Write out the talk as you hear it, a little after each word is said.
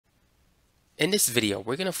In this video,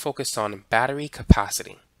 we're going to focus on battery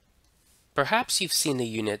capacity. Perhaps you've seen the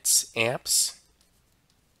units amps,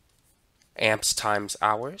 amps times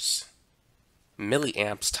hours,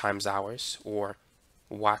 milliamps times hours, or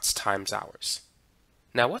watts times hours.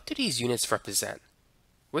 Now, what do these units represent?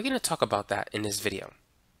 We're going to talk about that in this video.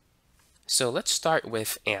 So let's start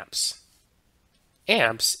with amps.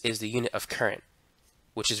 Amps is the unit of current,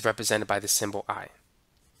 which is represented by the symbol I.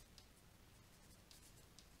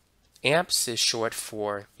 Amps is short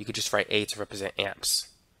for, you could just write A to represent amps.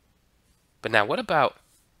 But now what about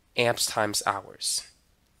amps times hours?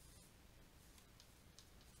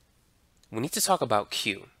 We need to talk about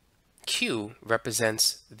Q. Q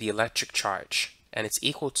represents the electric charge, and it's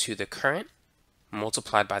equal to the current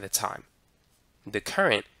multiplied by the time. The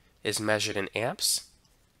current is measured in amps.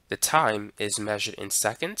 The time is measured in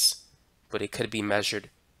seconds, but it could be measured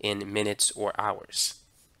in minutes or hours.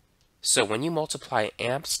 So when you multiply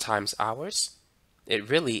amps times hours, it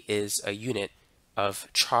really is a unit of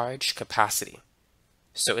charge capacity.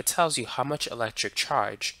 So it tells you how much electric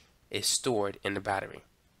charge is stored in the battery.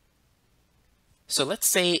 So let's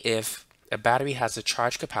say if a battery has a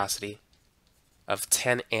charge capacity of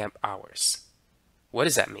 10 amp hours. What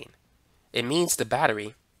does that mean? It means the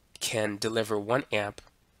battery can deliver 1 amp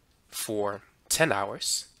for 10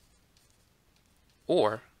 hours,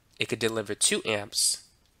 or it could deliver 2 amps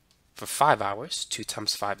for 5 hours. 2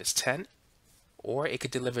 times 5 is 10. Or it could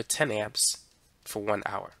deliver 10 amps for 1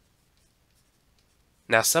 hour.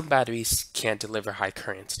 Now, some batteries can't deliver high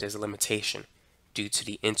currents. There's a limitation due to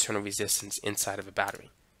the internal resistance inside of a battery.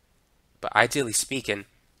 But ideally speaking,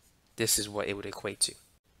 this is what it would equate to.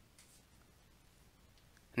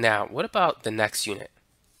 Now, what about the next unit?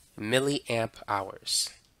 Milliamp hours.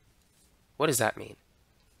 What does that mean?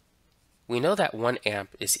 We know that 1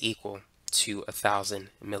 amp is equal to 1,000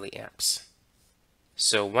 milliamps.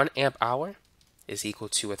 So 1 amp hour is equal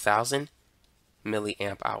to 1,000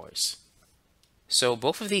 milliamp hours. So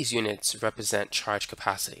both of these units represent charge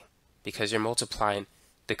capacity because you're multiplying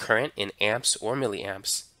the current in amps or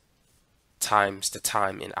milliamps times the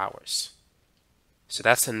time in hours. So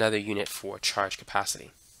that's another unit for charge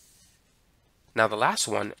capacity. Now the last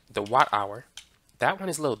one, the watt hour, that one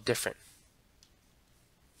is a little different.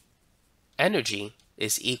 Energy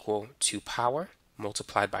is equal to power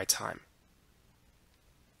multiplied by time.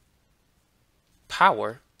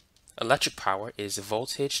 Power, electric power, is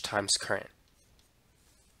voltage times current.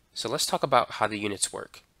 So let's talk about how the units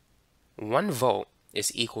work. 1 volt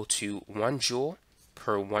is equal to 1 joule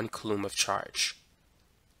per 1 coulomb of charge.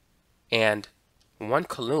 And 1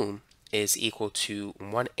 coulomb is equal to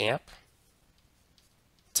 1 amp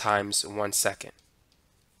times 1 second.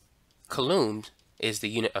 Coulomb is the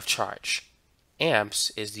unit of charge.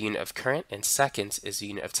 Amps is the unit of current, and seconds is the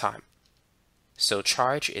unit of time. So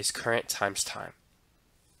charge is current times time.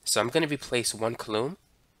 So I'm going to replace 1 coulomb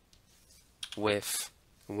with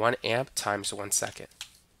 1 amp times 1 second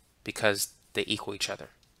because they equal each other.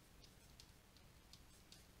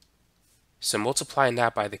 So multiplying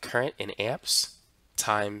that by the current in amps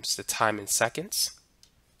times the time in seconds,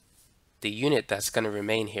 the unit that's going to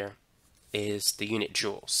remain here is the unit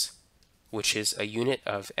joules, which is a unit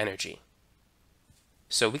of energy.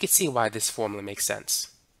 So we can see why this formula makes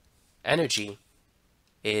sense. Energy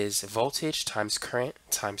is voltage times current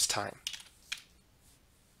times time.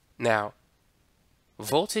 Now,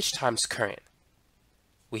 voltage times current.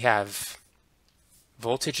 We have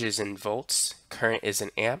voltage is in volts, current is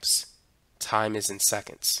in amps, time is in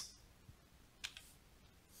seconds.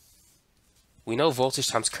 We know voltage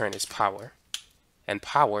times current is power, and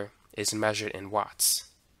power is measured in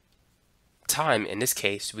watts. Time, in this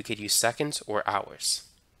case, we could use seconds or hours.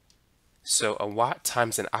 So a watt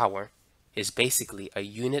times an hour is basically a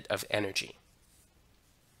unit of energy.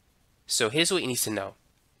 So here's what you need to know.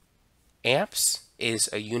 Amps is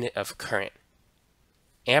a unit of current.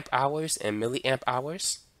 Amp hours and milliamp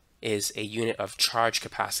hours is a unit of charge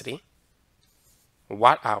capacity.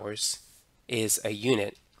 Watt hours is a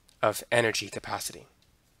unit of energy capacity.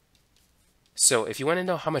 So if you want to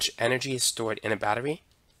know how much energy is stored in a battery,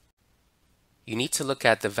 you need to look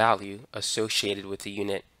at the value associated with the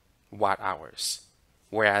unit watt hours.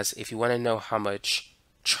 Whereas if you want to know how much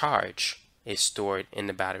charge is stored in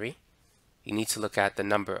the battery, you need to look at the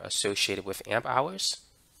number associated with amp hours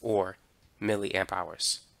or milliamp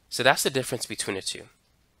hours. So that's the difference between the two.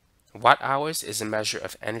 Watt hours is a measure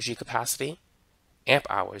of energy capacity. Amp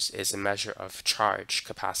hours is a measure of charge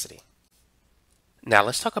capacity. Now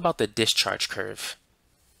let's talk about the discharge curve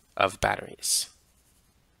of batteries.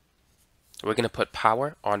 We're going to put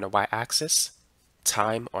power on the y-axis,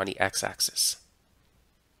 time on the x-axis.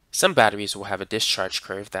 Some batteries will have a discharge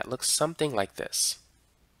curve that looks something like this.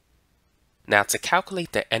 Now, to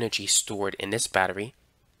calculate the energy stored in this battery,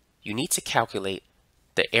 you need to calculate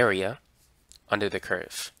the area under the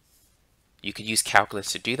curve. You could use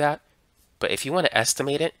calculus to do that, but if you want to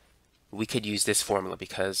estimate it, we could use this formula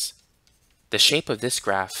because the shape of this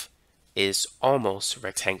graph is almost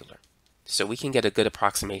rectangular. So we can get a good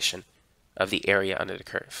approximation of the area under the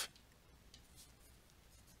curve.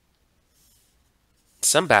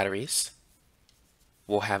 Some batteries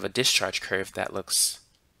will have a discharge curve that looks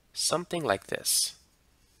something like this.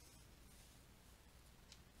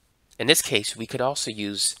 In this case, we could also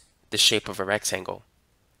use the shape of a rectangle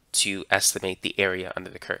to estimate the area under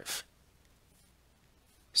the curve.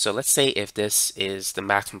 So let's say if this is the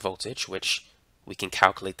maximum voltage, which we can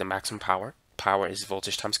calculate the maximum power. Power is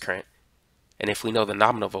voltage times current. And if we know the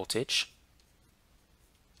nominal voltage,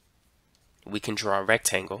 we can draw a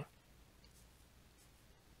rectangle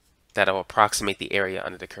that'll approximate the area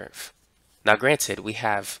under the curve. Now granted, we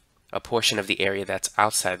have a portion of the area that's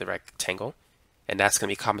outside the rectangle, and that's going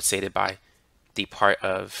to be compensated by the part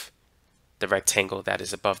of the rectangle that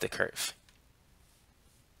is above the curve.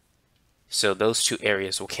 So those two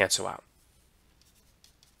areas will cancel out.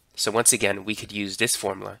 So once again, we could use this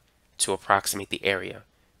formula to approximate the area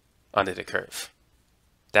under the curve.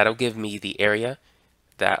 That'll give me the area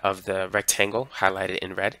that of the rectangle highlighted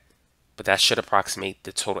in red, but that should approximate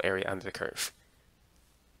the total area under the curve.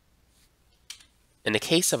 In the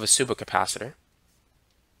case of a supercapacitor,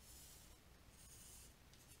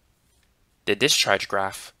 the discharge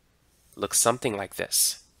graph looks something like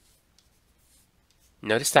this.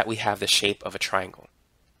 Notice that we have the shape of a triangle.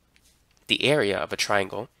 The area of a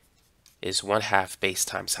triangle is 1/2 base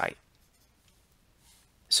times height.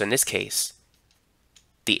 So in this case,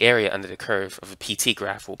 the area under the curve of a PT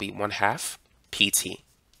graph will be 1/2 PT.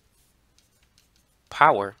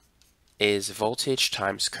 Power is voltage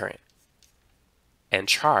times current, and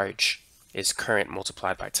charge is current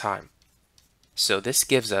multiplied by time. So this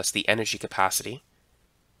gives us the energy capacity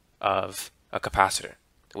of a capacitor,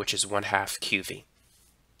 which is 1/2 QV.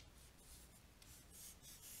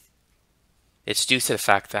 It's due to the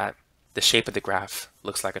fact that the shape of the graph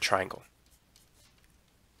looks like a triangle.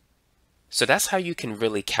 So that's how you can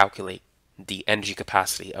really calculate the energy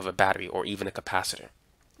capacity of a battery or even a capacitor,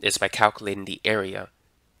 is by calculating the area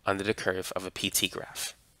under the curve of a PT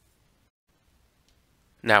graph.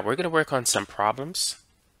 Now we're going to work on some problems,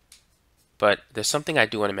 but there's something I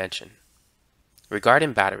do want to mention.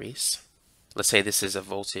 Regarding batteries, let's say this is a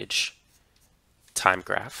voltage time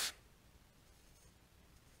graph.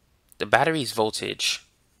 The battery's voltage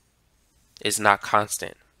is not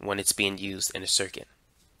constant when it's being used in a circuit.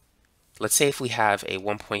 Let's say if we have a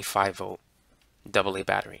 1.5 volt AA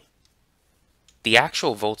battery. The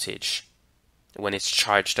actual voltage when it's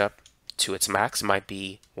charged up to its max might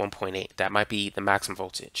be 1.8. That might be the maximum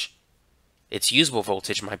voltage. Its usable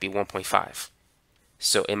voltage might be 1.5.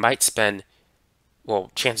 So it might spend,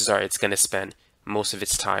 well, chances are it's going to spend most of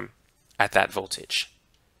its time at that voltage.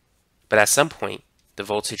 But at some point, the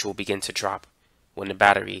voltage will begin to drop when the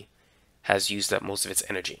battery has used up most of its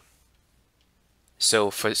energy.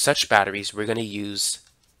 So for such batteries, we're going to use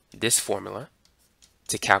this formula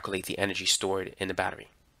to calculate the energy stored in the battery,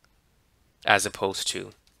 as opposed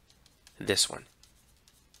to this one.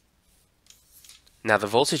 Now the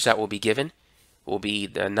voltage that will be given will be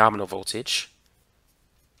the nominal voltage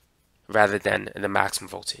rather than the maximum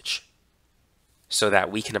voltage, so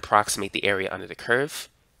that we can approximate the area under the curve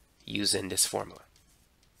using this formula.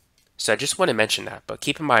 So I just want to mention that, but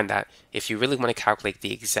keep in mind that if you really want to calculate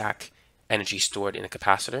the exact energy stored in a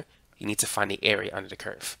capacitor, you need to find the area under the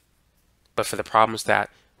curve. But for the problems that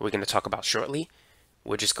we're going to talk about shortly,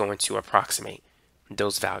 we're just going to approximate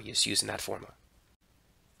those values using that formula.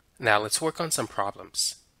 Now let's work on some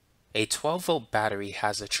problems. A 12-volt battery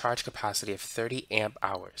has a charge capacity of 30 amp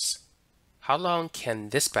hours. How long can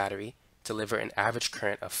this battery deliver an average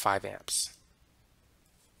current of 5 amps?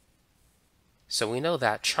 So we know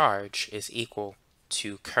that charge is equal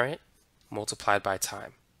to current multiplied by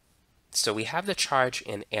time. So we have the charge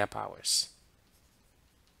in amp hours.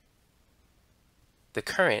 The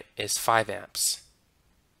current is 5 amps,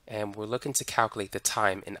 and we're looking to calculate the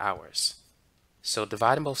time in hours. So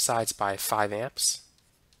dividing both sides by 5 amps,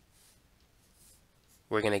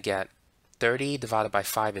 we're going to get 30 divided by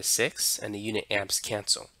 5 is 6, and the unit amps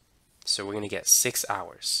cancel. So we're going to get 6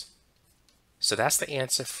 hours. So that's the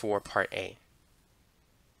answer for part A.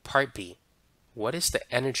 Part B, what is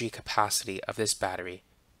the energy capacity of this battery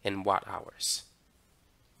in watt hours?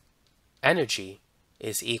 Energy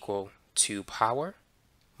is equal to power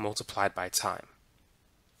multiplied by time.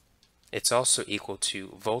 it's also equal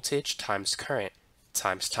to voltage times current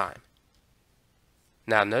times time.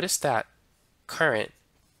 Now notice that current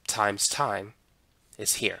times time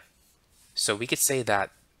is here. So we could say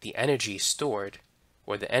that the energy stored,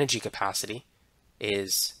 or the energy capacity,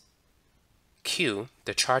 is Q,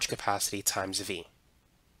 the charge capacity, times V.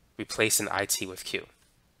 Replacing IT with Q.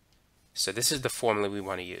 So this is the formula we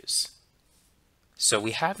want to use. So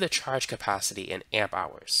we have the charge capacity in amp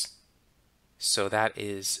hours. So that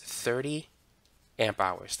is 30 amp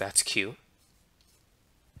hours, that's Q.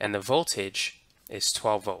 And the voltage is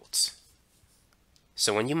 12 volts.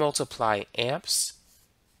 So when you multiply amps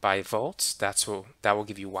by volts, that will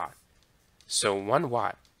give you watt. So 1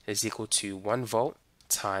 watt is equal to 1 volt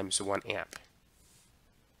times 1 amp.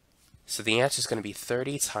 So the answer is going to be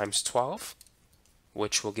 30 times 12,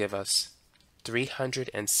 which will give us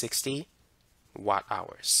 360 watt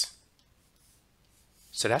hours.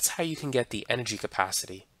 So that's how you can get the energy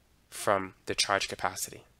capacity from the charge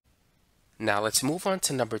capacity. Now let's move on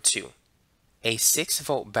to number 2. A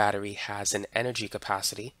 6-volt battery has an energy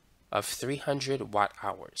capacity of 300 watt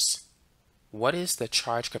hours. What is the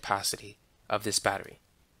charge capacity of this battery?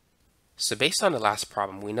 So based on the last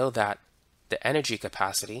problem, we know that the energy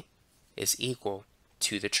capacity is equal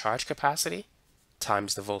to the charge capacity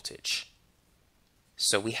times the voltage.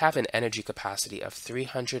 So we have an energy capacity of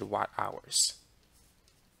 300 watt hours.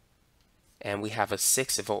 And we have a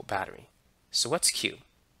 6-volt battery. So what's Q?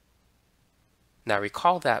 Now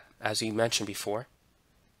recall that, as we mentioned before,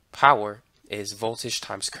 power is voltage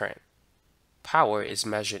times current. Power is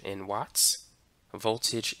measured in watts,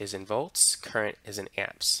 voltage is in volts, current is in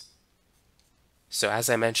amps. So as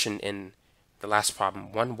I mentioned in the last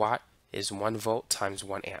problem, 1 watt is 1 volt times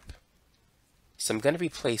 1 amp. So I'm going to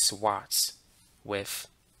replace watts with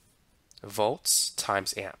volts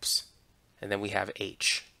times amps, and then we have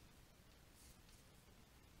H.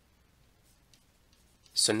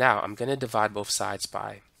 So now I'm going to divide both sides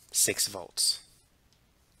by 6 volts.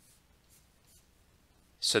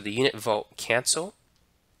 So the unit volt cancel,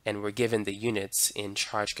 and we're given the units in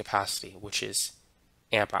charge capacity, which is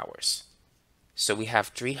amp hours. So we have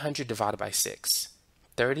 300 divided by 6.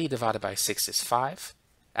 30 divided by 6 is 5.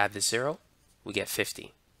 Add the 0, we get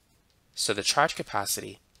 50. So the charge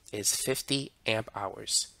capacity is 50 amp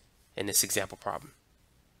hours in this example problem.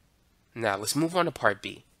 Now let's move on to part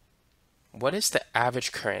B. What is the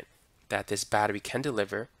average current that this battery can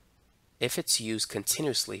deliver if it's used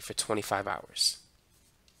continuously for 25 hours?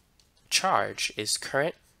 Charge is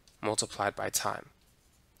current multiplied by time.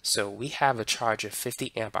 So we have a charge of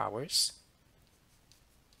 50 amp hours,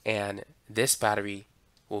 and this battery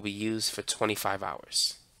will be used for 25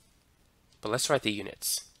 hours. But let's write the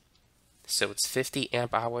units. So it's 50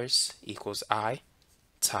 amp hours equals I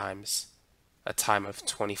times a time of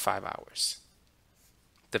 25 hours.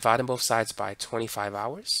 Dividing both sides by 25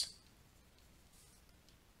 hours,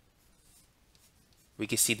 we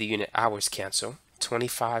can see the unit hours cancel.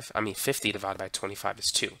 50 divided by 25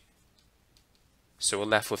 is 2. So we're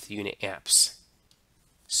left with the unit amps.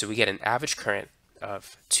 So we get an average current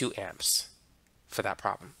of 2 amps for that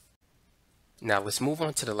problem. Now let's move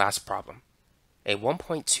on to the last problem. A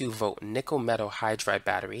 1.2 volt nickel metal hydride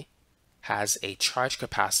battery has a charge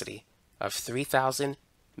capacity of 3000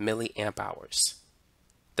 milliamp hours.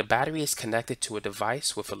 The battery is connected to a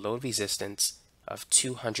device with a load resistance of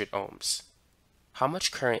 200 ohms. How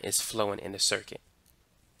much current is flowing in the circuit?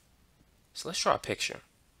 So let's draw a picture.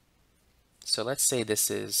 So let's say this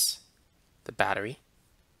is the battery,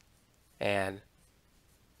 and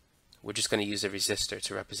we're just going to use a resistor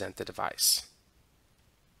to represent the device.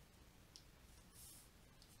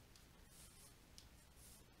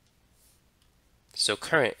 So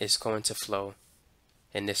current is going to flow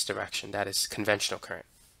in this direction. That is conventional current.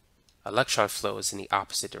 Electron flow is in the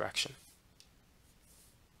opposite direction.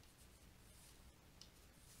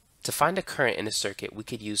 To find the current in the circuit, we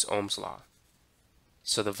could use Ohm's law.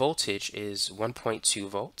 So the voltage is 1.2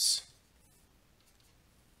 volts.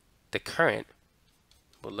 The current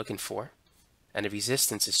we're looking for, and the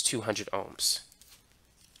resistance is 200 ohms.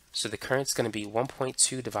 So the current is going to be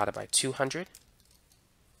 1.2 divided by 200,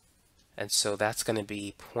 and so that's going to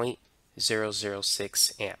be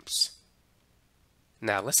 0.006 amps.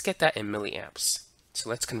 Now let's get that in milliamps. So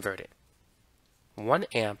let's convert it. 1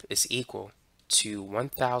 amp is equal to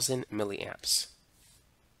 1000 milliamps.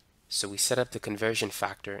 So we set up the conversion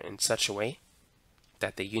factor in such a way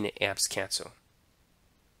that the unit amps cancel.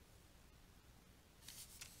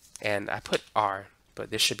 And I put R,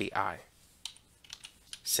 but this should be I,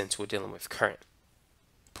 since we're dealing with current.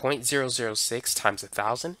 0.006 times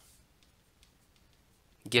 1000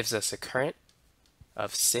 gives us a current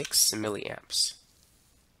of 6 milliamps.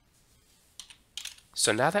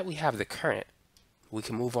 So now that we have the current, we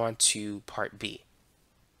can move on to part B.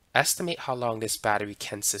 Estimate how long this battery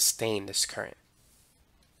can sustain this current.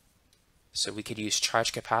 So we could use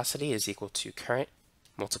charge capacity is equal to current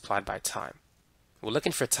multiplied by time. We're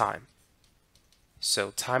looking for time.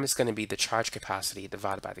 So time is going to be the charge capacity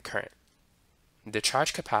divided by the current. The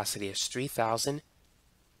charge capacity is 3,000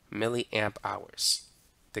 milliamp hours.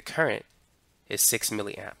 The current is 6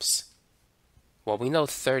 milliamps. Well, we know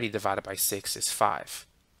 30 divided by 6 is 5.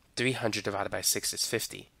 300 divided by 6 is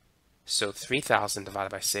 50. So 3,000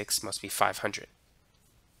 divided by 6 must be 500.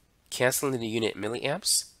 Canceling the unit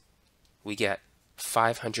milliamps, we get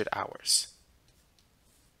 500 hours.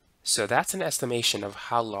 So that's an estimation of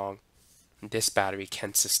how long this battery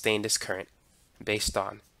can sustain this current based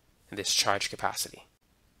on this charge capacity.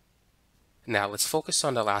 Now let's focus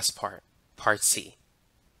on the last part, part C.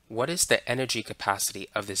 What is the energy capacity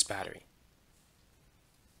of this battery?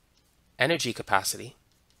 Energy capacity,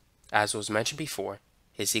 as was mentioned before,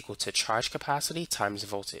 is equal to charge capacity times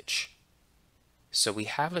voltage. So we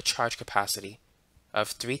have a charge capacity of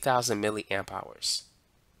 3,000 milliamp hours.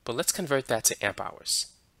 But let's convert that to amp hours.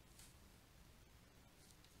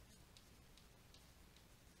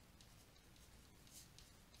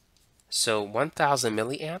 So 1,000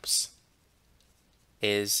 milliamps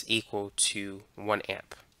is equal to 1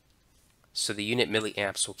 amp. So the unit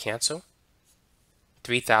milliamps will cancel.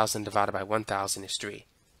 3,000 divided by 1,000 is 3.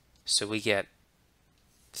 So we get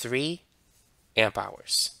 3 amp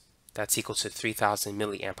hours. That's equal to 3,000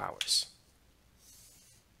 milliamp hours.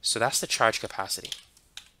 So that's the charge capacity.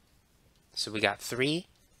 So we got 3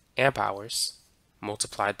 amp hours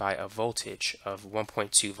multiplied by a voltage of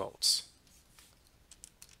 1.2 volts.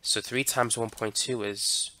 So 3 times 1.2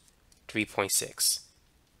 is 3.6.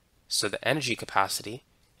 So the energy capacity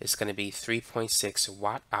is going to be 3.6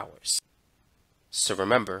 watt hours. So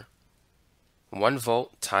remember, 1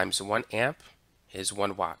 volt times 1 amp is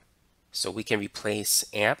 1 watt. So we can replace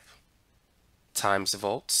amp times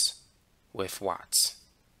volts with watts.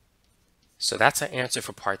 So that's our answer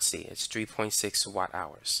for part C. It's 3.6 watt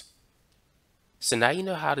hours. So now you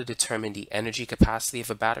know how to determine the energy capacity of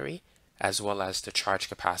a battery as well as the charge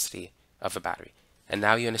capacity of a battery. And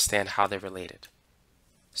now you understand how they're related.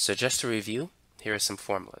 So just to review, here are some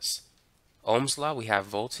formulas. Ohm's law, we have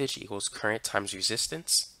voltage equals current times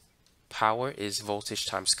resistance. Power is voltage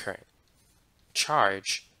times current.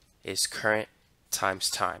 Charge is current times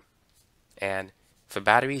time. And for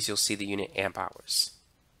batteries, you'll see the unit amp hours.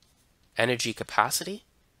 Energy capacity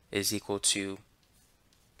is equal to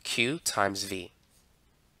Q times V.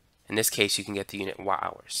 In this case, you can get the unit watt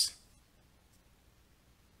hours.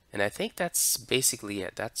 And I think that's basically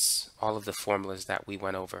it. That's all of the formulas that we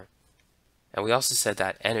went over. And we also said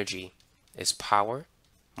that energy is power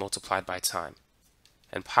multiplied by time.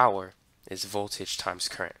 And power is voltage times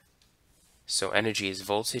current. So energy is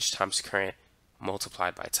voltage times current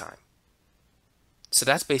multiplied by time. So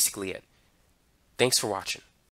that's basically it. Thanks for watching.